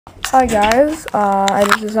Hi guys, I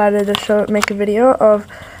just decided to make a video of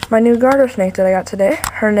my new garter snake that I got today.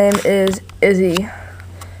 Her name is Izzy.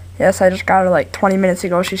 Yes, I just got her like 20 minutes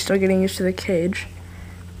ago. She's still getting used to the cage,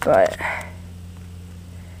 but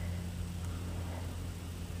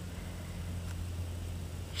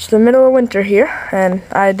it's the middle of winter here, and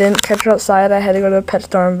I didn't catch her outside. I had to go to a pet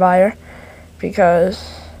store and buy her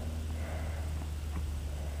because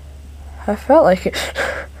I felt like it.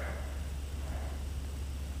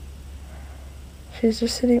 She's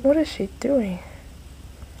just sitting. What is she doing?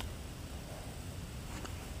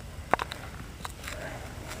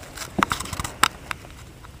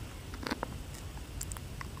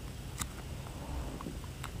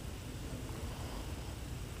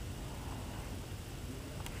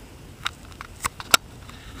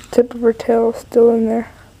 Tip of her tail is still in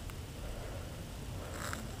there.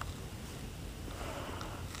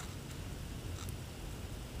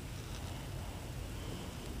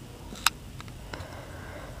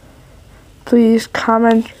 Please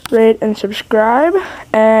comment, rate, and subscribe.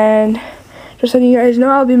 And just letting you guys know,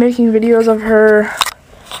 I'll be making videos of her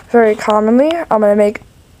very commonly. I'm going to make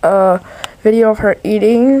a video of her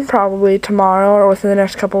eating probably tomorrow or within the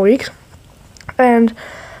next couple weeks. And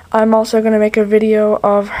I'm also going to make a video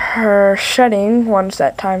of her shedding once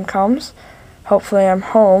that time comes. Hopefully I'm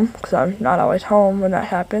home, because I'm not always home when that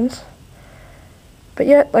happens. But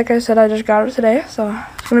yeah, like I said, I just got her today, so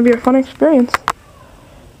it's going to be a fun experience.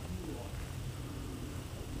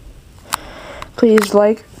 Please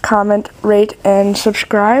like, comment, rate, and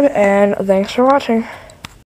subscribe, and thanks for watching.